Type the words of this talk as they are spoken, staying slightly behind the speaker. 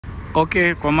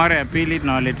Okay, kwa mara ya pili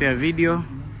tunawaletea video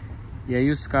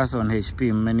ya used cars on HP.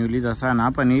 Mmeniuliza sana.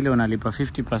 Hapa ni ile unalipa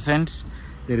 50%,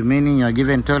 the remaining you are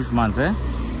given 12 months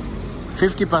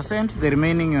 50%, the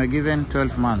remaining you are given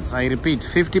 12 months. I repeat,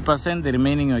 50%, the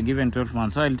remaining you are given 12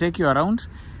 months. So I'll take you around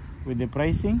with the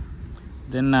pricing.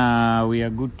 Then we are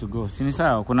good to go. Sini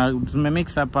sawa, kuna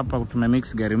tumemix hapa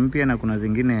tumemix gari mpya na kuna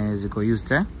zingine ziko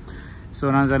used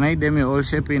So naanza na hii Demio All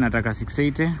Shape inataka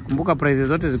 680. Kumbuka prices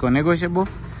zote ziko negotiable.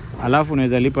 Alafu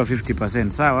unaweza lipa 50%,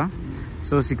 sawa?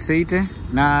 So 680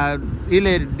 na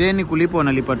ile deni kulipa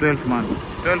unalipa 12 months.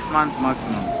 12 months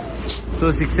maximum. So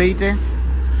 680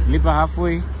 lipa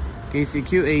halfway.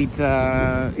 KCQ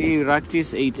 8 hii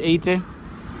Ractis 880.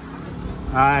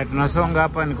 Tunasonga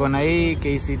hapa niko na hii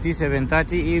KCT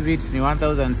 730. Hii Vitz ni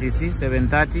 1000cc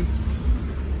 730.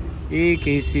 Hii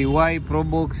KCY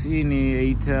Probox hii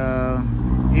ni 8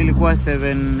 ilikuwa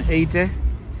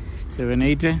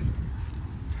 780.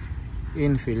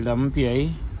 Infielder mpya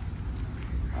hii.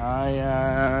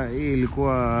 Haya, hii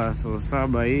ilikuwa so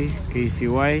 7 hii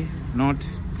KCY Note.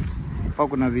 Hapa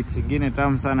kuna Vitz zingine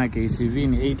tamu sana, KCV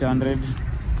ni 800.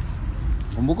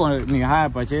 Kumbuka ni haya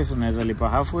purchase unaweza lipa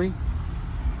halfway.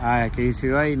 Haya,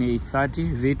 KCY ni 830,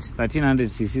 Vitz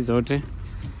 1300cc zote.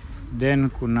 Then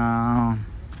kuna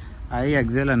hii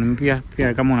Axela ni mpya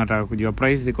pia, kama unataka kujua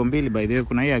price ziko mbili by the way.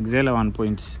 Kuna hii Axela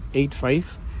 1.85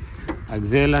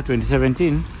 Axela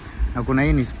 2017 na kuna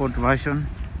hii ni sport version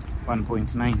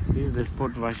 1.9. This is the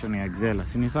sport version ya Axela.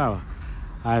 Sini sawa?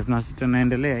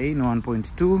 Tunaendelea. Hii ni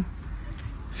 1.2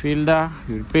 Fielder,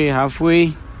 you pay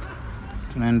halfway.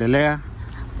 Tunaendelea.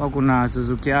 Kwa kuna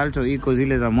Suzuki Alto iko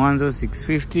zile za mwanzo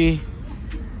 650.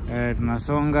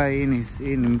 Tunasonga. Hii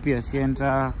ni mpya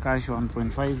Sienta cash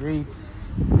 1.58.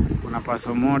 Kuna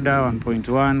Paso Moda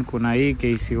 1.1. Kuna hii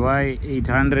KCY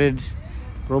 800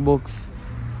 Probox.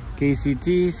 KCT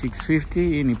 650.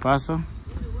 Hii ni Paso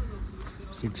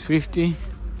 650.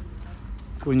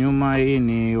 Kunyuma hii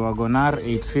ni Wagonar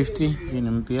 850. Hii ni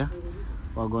mpya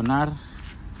Wagonar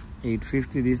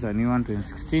 850. This is a new one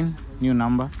 2016 new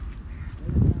number.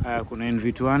 Kuna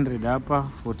NV200 hapa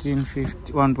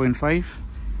 1450 1.5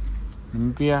 ni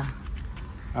mpya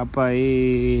hapa.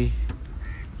 Hii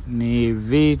ni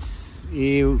Vitz,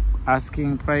 hii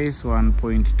asking price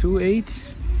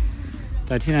 1.28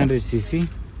 1300cc.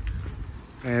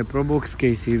 Probox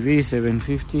KCV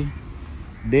 750.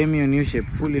 Demio New Shape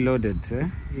fully loaded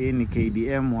hii ni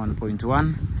KDM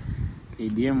 1.1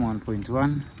 KDM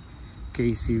 1.1.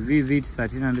 KCV Vitz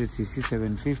 1300cc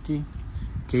 750.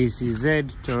 KCZ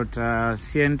Toyota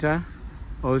Sienta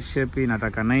All Shape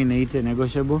inataka 980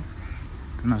 negotiable.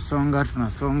 Tunasonga.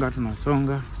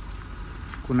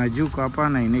 Kuna Juke hapa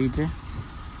 980.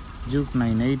 Juke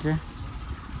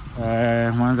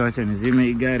 980. Mwanzo acha nizime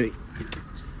hii gari.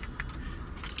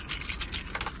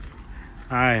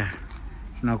 Haya,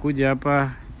 tunakuja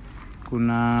hapa.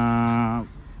 Kuna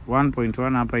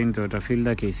 1.1 hapa in Toyota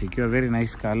Fielder KCQ, very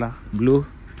nice color blue.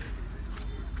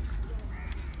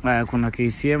 Kuna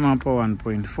KCM hapa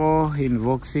 1.4 in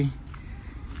Voxy.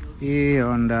 Hii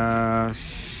Honda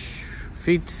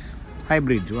Fit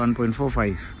Hybrid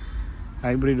 1.45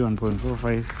 Hybrid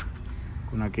 1.45.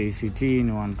 Kuna KCT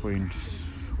ni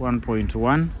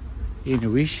 1.1 hii ni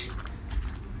Wish.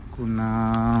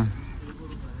 Kuna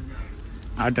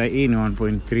hata hii ni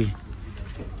 1.3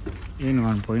 hii ni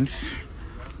 1.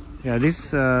 Yeah,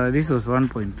 this was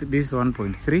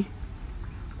 1.3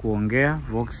 kuongea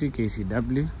Voxy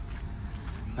KCW.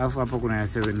 Alafu hapo kuna ya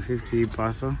 750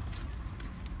 Paso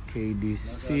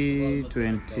KDC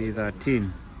 2013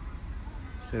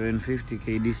 750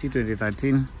 KDC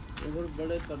 2013.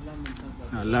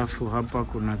 Alafu hapa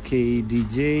kuna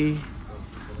KDJ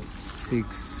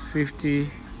 650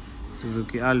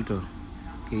 Suzuki Alto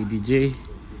KDJ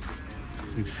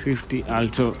 650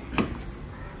 Alto.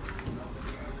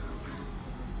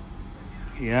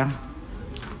 Yeah.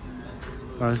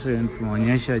 Paso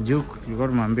tumeonyesha Juke, tulikuwa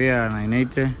tumwambia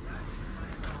 980.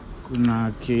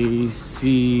 Kuna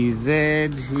KCZ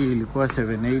hii ilikuwa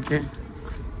 780.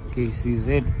 KCZ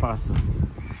Paso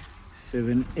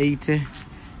 780.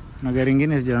 Na gari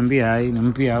nyingine sijaambia hii ni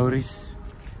mpya Auris.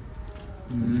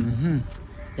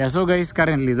 Yeah, so guys,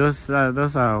 currently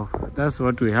that's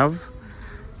what we have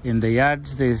in the yard.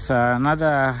 There's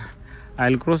another,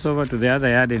 I'll cross over to the other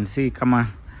yard and see kama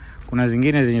kuna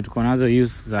zingine zenye tuko nazo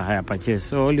use za higher purchase.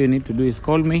 So all you need to do is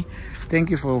call me.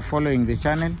 Thank you for following the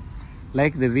channel.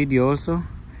 Like the video also.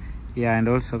 Yeah, and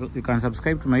also you can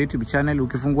subscribe to my YouTube channel.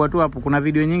 Ukifungua tu hapo kuna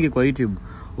video nyingi kwa YouTube.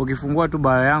 Ukifungua tu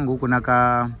bio yangu kuna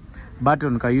ka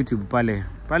button ka YouTube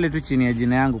pale tu chini ya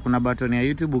jina yangu kuna button ya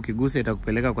YouTube, ukigusa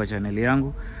itakupeleka kwa channel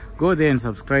yangu. Go there and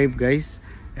subscribe guys.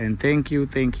 And thank you.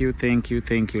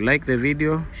 Like the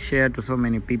video, share to so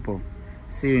many people.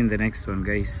 See you in the next one,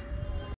 guys.